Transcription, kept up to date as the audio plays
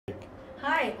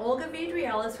Hi, Olga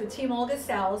Vidrielis with Team Olga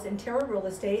Sales in Terra Real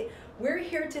Estate. We're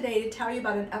here today to tell you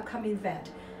about an upcoming event.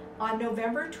 On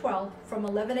November 12th from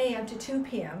 11 a.m. to 2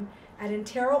 p.m. at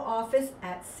Intero office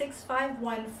at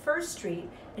 651 First Street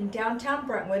in downtown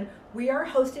Brentwood, we are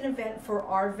hosting an event for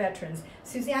our veterans.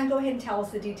 Suzanne, go ahead and tell us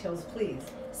the details, please.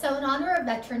 So in honor of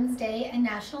Veterans Day and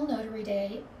National Notary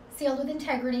Day, Sealed with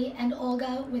Integrity and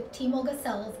Olga with Team Olga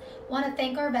Sales want to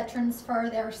thank our veterans for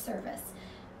their service.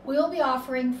 We will be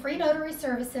offering free notary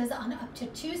services on up to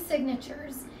 2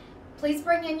 signatures. Please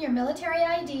bring in your military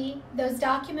ID, those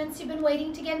documents you've been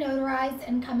waiting to get notarized,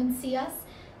 and come and see us.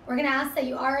 We're going to ask that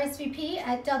you RSVP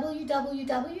at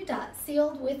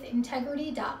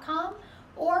www.sealedwithintegrity.com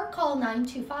or call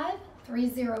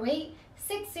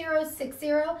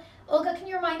 925-308-6060. Olga, can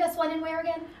you remind us when and where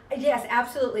again? Yes,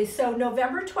 absolutely. So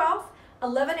November 12th,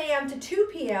 11 a.m. to 2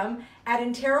 p.m. at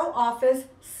Intero office,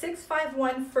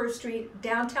 651 First Street,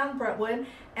 downtown Brentwood.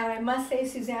 And I must say,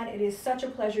 Suzanne, it is such a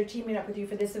pleasure teaming up with you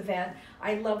for this event.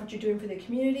 I love what you're doing for the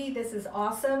community. This is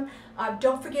awesome.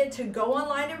 Don't forget to go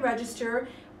online and register.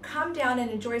 Come down and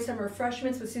enjoy some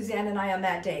refreshments with Suzanne and I on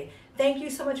that day. Thank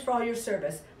you so much for all your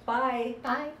service. Bye.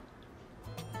 Bye.